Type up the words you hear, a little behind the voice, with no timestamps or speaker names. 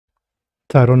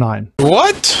Title IX.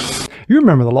 What? You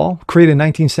remember the law, created in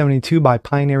 1972 by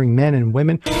pioneering men and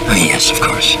women. Oh, yes, of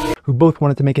course. Who both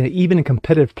wanted to make an even and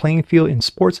competitive playing field in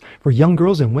sports for young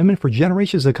girls and women for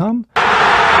generations to come.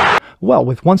 Well,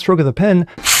 with one stroke of the pen,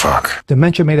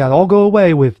 dementia made that all go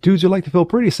away with dudes who like to feel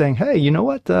pretty saying, hey, you know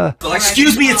what?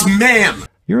 Excuse me, it's ma'am.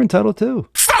 You're entitled to.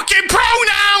 Fucking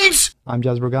pronouns! I'm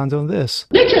Jazz Berganzo and this.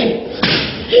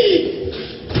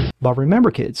 But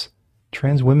remember, kids,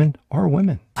 trans women are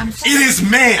women. It is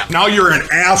ma'am. Now you're an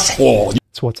asshole.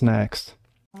 That's what's next.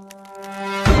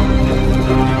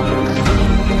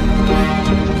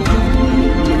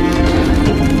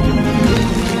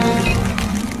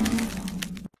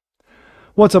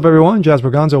 What's up, everyone? Jazz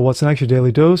Berganzo. What's next? Your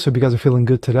daily dose. Hope you guys are feeling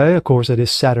good today. Of course, it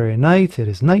is Saturday night. It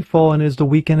is nightfall, and it is the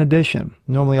weekend edition.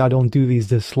 Normally, I don't do these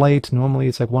this late. Normally,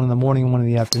 it's like 1 in the morning and 1 in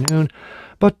the afternoon.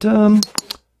 But, I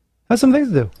have some things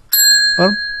to do.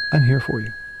 Well, I'm here for you.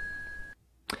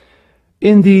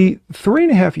 In the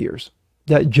 3.5 years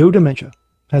that Joe Dementia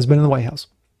has been in the White House,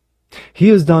 he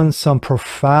has done some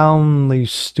profoundly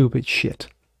stupid shit.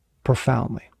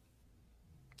 Profoundly.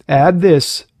 Add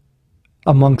this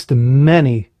amongst the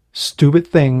many stupid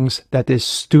things that this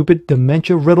stupid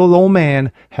dementia-riddled old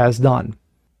man has done.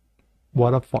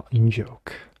 What a fucking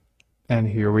joke. And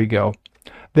here we go.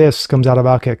 This comes out of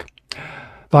Outkick.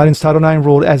 Biden's Title IX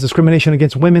ruled as discrimination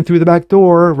against women through the back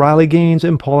door, Riley Gaines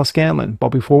and Paula Scanlon. But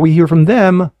before we hear from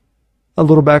them, a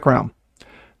little background.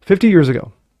 50 years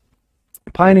ago,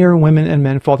 pioneering women and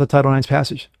men fought the Title IX's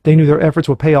passage. They knew their efforts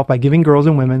would pay off by giving girls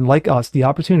and women like us the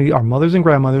opportunity our mothers and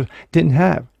grandmothers didn't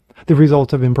have. The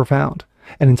results have been profound.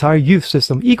 An entire youth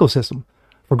system, ecosystem,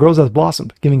 for girls has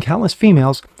blossomed, giving countless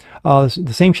females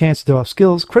the same chance to develop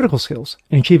skills, critical skills,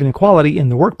 and achieving equality in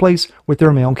the workplace with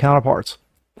their male counterparts.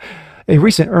 A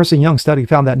recent Ernst & Young study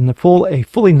found that a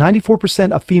fully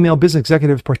 94% of female business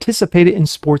executives participated in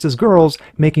sports as girls,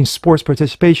 making sports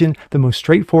participation the most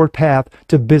straightforward path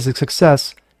to business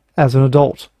success as an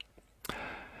adult.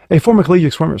 A former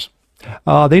collegiate swimmers.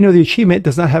 They know the achievement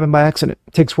does not happen by accident.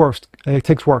 It takes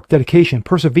work, dedication,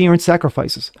 perseverance,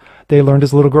 sacrifices. They learned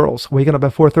as little girls, waking up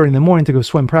at 4:30 in the morning to go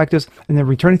swim practice, and then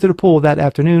returning to the pool that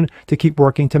afternoon to keep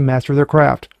working to master their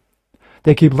craft.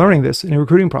 They keep learning this in a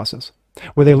recruiting process,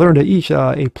 where they learn to each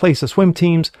a place to swim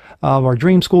teams of our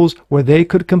dream schools where they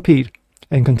could compete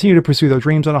and continue to pursue their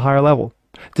dreams on a higher level.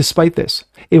 Despite this,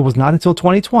 it was not until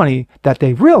 2020 that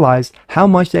they realized how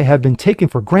much they have been taken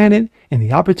for granted in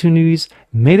the opportunities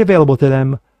made available to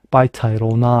them by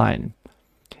Title IX.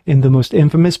 In the most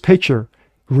infamous picture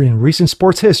in recent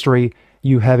sports history,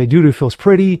 you have a dude who feels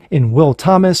pretty in Will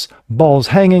Thomas, balls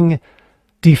hanging,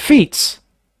 defeats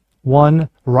one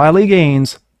Riley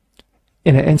Gaines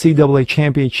in an NCAA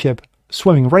championship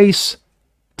swimming race,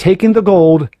 taking the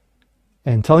gold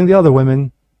and telling the other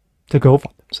women to go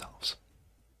fuck themselves.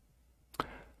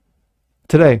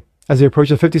 Today, as they approach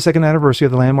the 52nd anniversary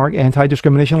of the landmark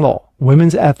anti-discrimination law,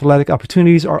 women's athletic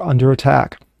opportunities are under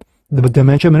attack. The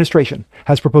Dementia administration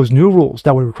has proposed new rules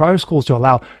that would require schools to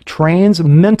allow trans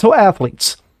mental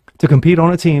athletes to compete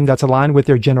on a team that's aligned with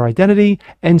their gender identity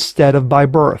instead of by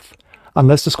birth,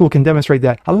 unless the school can demonstrate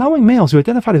that allowing males who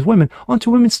identified as women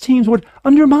onto women's teams would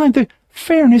undermine the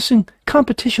fairness in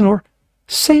competition or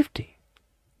safety.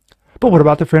 But what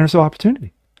about the fairness of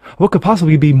opportunity? What could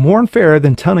possibly be more unfair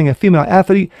than telling a female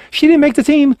athlete she didn't make the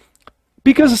team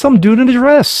because of some dude in a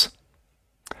dress?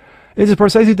 It is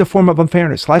precisely the form of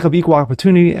unfairness, lack of equal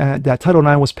opportunity that Title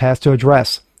IX was passed to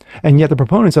address. And yet the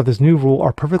proponents of this new rule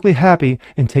are perfectly happy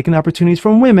in taking opportunities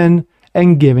from women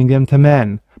and giving them to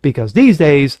men. Because these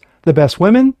days, the best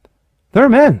women, they're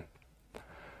men.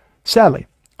 Sadly,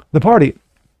 the party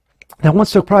that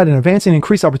once took pride in advancing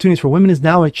increased opportunities for women is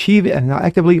now achieving and now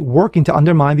actively working to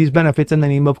undermine these benefits in the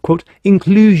name of, quote,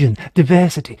 inclusion,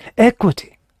 diversity,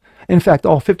 equity. In fact,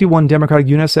 all 51 Democratic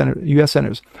U.S.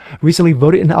 senators recently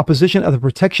voted in opposition of the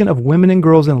Protection of Women and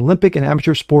Girls in Olympic and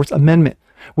Amateur Sports Amendment,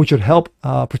 which would help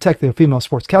protect the female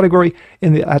sports category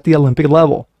at the Olympic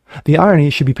level. The irony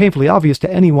should be painfully obvious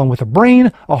to anyone with a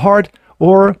brain, a heart,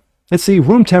 or, let's see,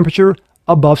 room temperature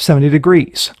above 70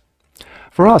 degrees.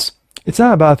 For us, it's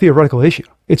not about a theoretical issue.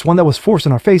 It's one that was forced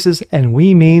in our faces, and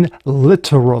we mean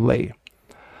literally.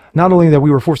 Not only that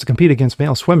we were forced to compete against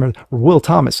male swimmer Will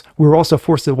Thomas, we were also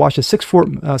forced to watch a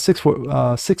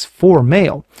 6'4"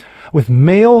 male with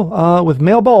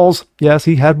male balls, yes,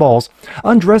 he had balls,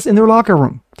 undressed in their locker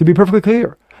room. To be perfectly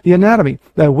clear, the anatomy,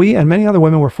 that we and many other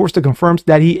women were forced to confirm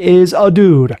that he is a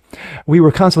dude. We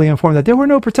were constantly informed that there were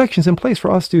no protections in place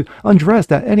for us to undress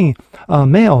that any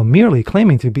male merely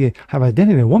claiming to have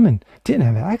identity a woman didn't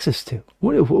have access to.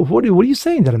 What are you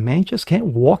saying? That a man just can't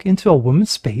walk into a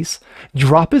woman's space,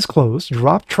 drop his clothes,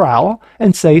 drop trowel,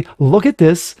 and say, look at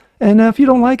this, and if you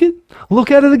don't like it,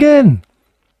 look at it again.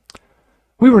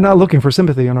 We were not looking for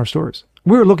sympathy in our stories.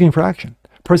 We were looking for action.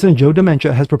 President Joe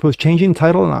DiMencia has proposed changing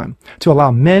Title IX to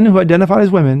allow men who identify as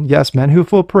women, yes, men who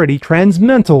feel pretty,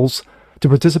 transmentals, to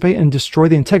participate and destroy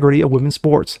the integrity of women's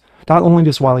sports. Not only is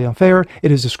this wildly unfair,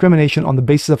 it is discrimination on the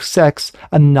basis of sex.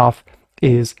 Enough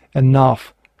is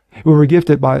enough. We were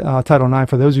gifted by Title IX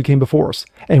for those who came before us,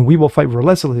 and we will fight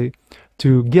relentlessly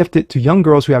to gift it to young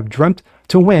girls who have dreamt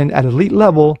to win at elite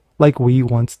level like we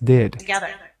once did.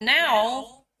 Together.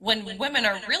 Now, when women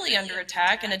are really under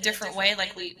attack in a different way,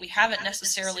 like we haven't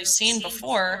necessarily seen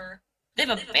before, they've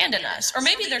abandoned us. Or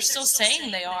maybe they're still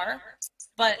saying they are,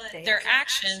 but their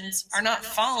actions are not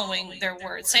following their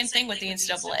words. Same thing with the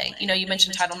NCAA. You know, you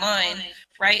mentioned Title IX,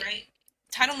 right?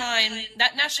 Title IX,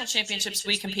 that national championships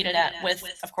we competed at with,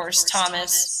 of course,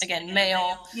 Thomas, again,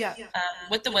 male,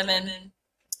 with the women.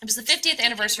 It was the 50th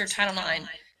anniversary of Title IX.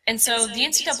 And so the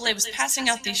NCAA was passing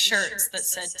out these shirts that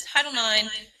said Title IX,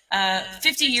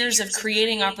 50 years of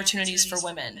creating opportunities for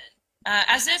women,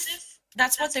 as if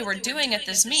that's what they were doing at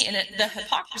this meet. And the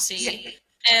hypocrisy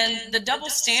and the double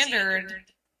standard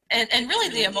and really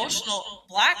the emotional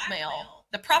blackmail,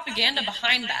 the propaganda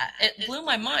behind that, it blew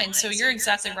my mind. So you're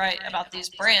exactly right about these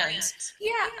brands.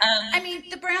 Yeah, I mean,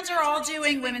 the brands are all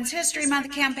doing Women's History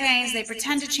Month campaigns. They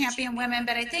pretend to champion women.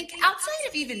 But I think outside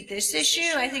of even this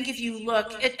issue, I think if you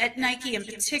look at Nike in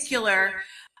particular,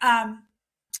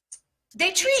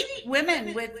 they treat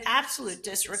women with absolute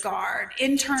disregard.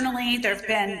 Internally, there have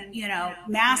been, you know,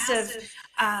 massive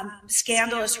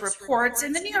scandalous reports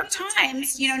in the New York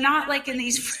Times, you know, not like in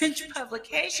these fringe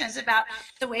publications about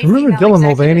the way remember Dylan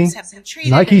Mulvaney?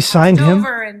 Nike signed him.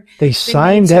 They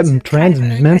signed that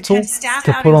transmental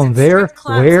to put on their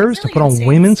wares, to put on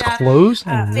women's clothes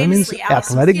and women's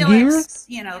athletic gear.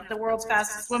 You know, the world's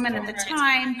fastest woman at the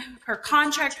time. Her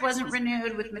contract wasn't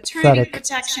renewed with maternity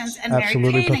protections, and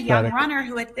Absolutely Mary Kane, a young pathetic. runner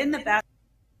who had been the best.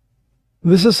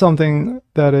 This is something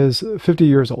that is 50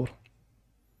 years old.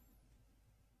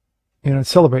 You know,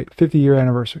 celebrate 50-year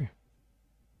anniversary.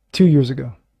 2 years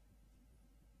ago.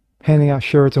 Handing out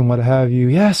shirts and what have you.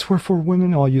 Yes, we're for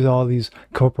women. I'll use all these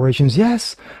corporations.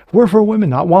 Yes, we're for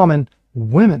women, not women.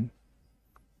 Women.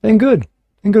 And good.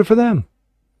 And good for them.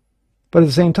 But at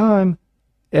the same time,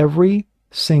 every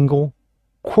single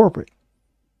corporate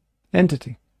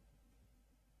entity,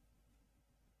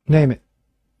 name it,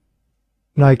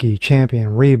 Nike,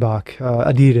 Champion, Reebok,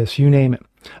 Adidas, you name it.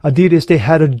 Adidas, they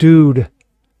had a dude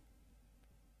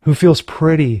who feels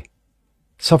pretty,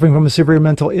 suffering from a severe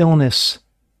mental illness,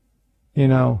 you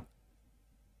know,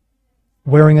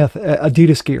 wearing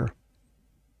Adidas gear.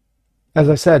 As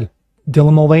I said,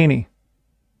 Dylan Mulvaney.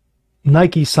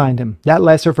 Nike signed him. That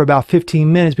lasted for about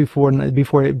 15 minutes before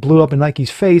it blew up in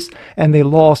Nike's face, and they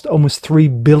lost almost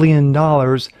 $3 billion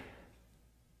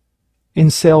in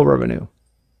sale revenue.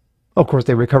 Of course,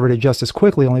 they recovered it just as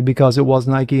quickly, only because it was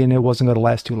Nike and it wasn't going to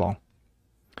last too long.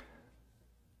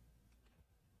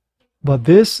 But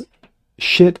this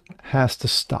shit has to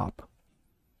stop.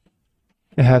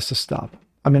 It has to stop.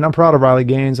 I mean, I'm proud of Riley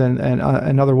Gaines and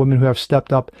other women who have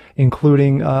stepped up,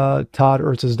 including Todd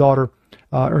Ernst's daughter.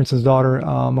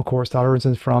 Of course, Todd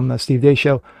Ernst from the Steve Day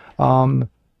Show.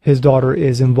 His daughter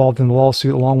is involved in the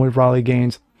lawsuit along with Riley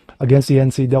Gaines against the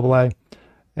NCAA.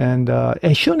 And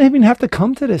she shouldn't even have to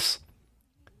come to this.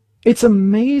 It's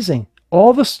amazing.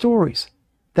 All the stories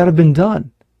that have been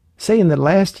done, say in the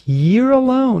last year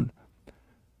alone,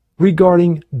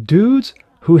 regarding dudes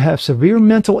who have severe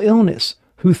mental illness,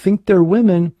 who think they're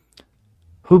women,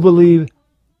 who believe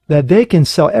that they can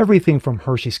sell everything from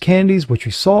Hershey's candies, which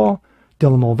we saw,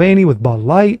 Dylan Mulvaney with Bud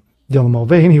Light, Dylan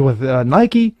Mulvaney with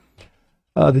Nike,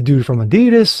 the dude from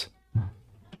Adidas,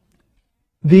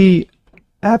 the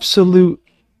absolute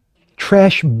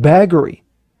trash baggery,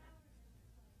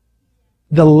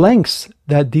 the lengths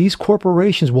that these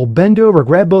corporations will bend over,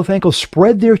 grab both ankles,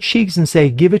 spread their cheeks and say,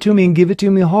 give it to me and give it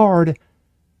to me hard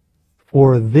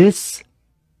for this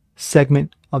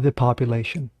segment of the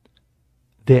population.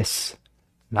 This.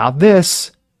 Not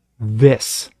this.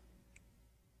 This.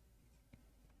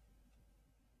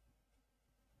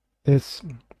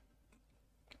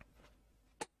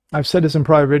 I've said this in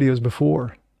prior videos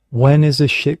before. When is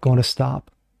this shit going to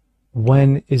stop?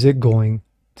 When is it going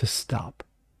to stop?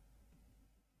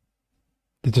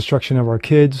 The destruction of our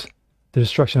kids, the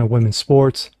destruction of women's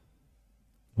sports.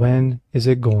 When is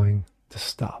it going to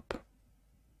stop?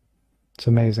 It's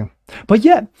amazing. But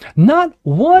yet, not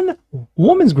one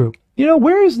women's group. You know,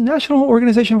 where is National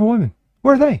Organization for Women?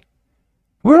 Where are they?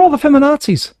 Where are all the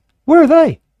feminazis? Where are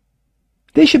they?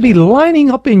 They should be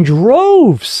lining up in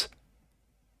droves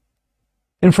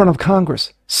in front of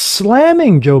Congress,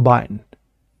 slamming Joe Biden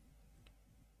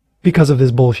because of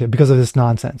this bullshit, because of this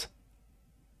nonsense.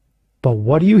 But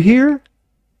what do you hear?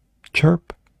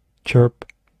 Chirp, chirp,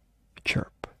 chirp.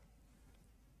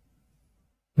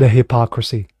 The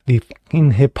hypocrisy, the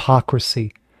fucking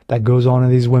hypocrisy that goes on in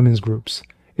these women's groups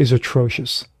is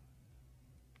atrocious.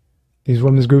 These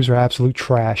women's groups are absolute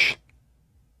trash.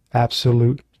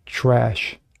 Absolute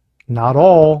trash. Not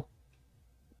all,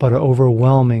 but an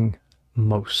overwhelming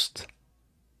most.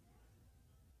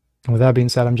 And with that being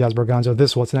said, I'm Jazz Berganzo.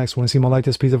 This is What's Next. Want to see more like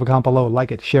this? Please leave a comment below.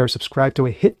 Like it, share, subscribe to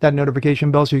it. Hit that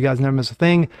notification bell so you guys never miss a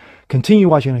thing. Continue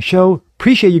watching the show.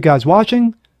 Appreciate you guys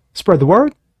watching. Spread the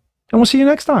word. And we'll see you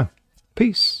next time.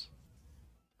 Peace.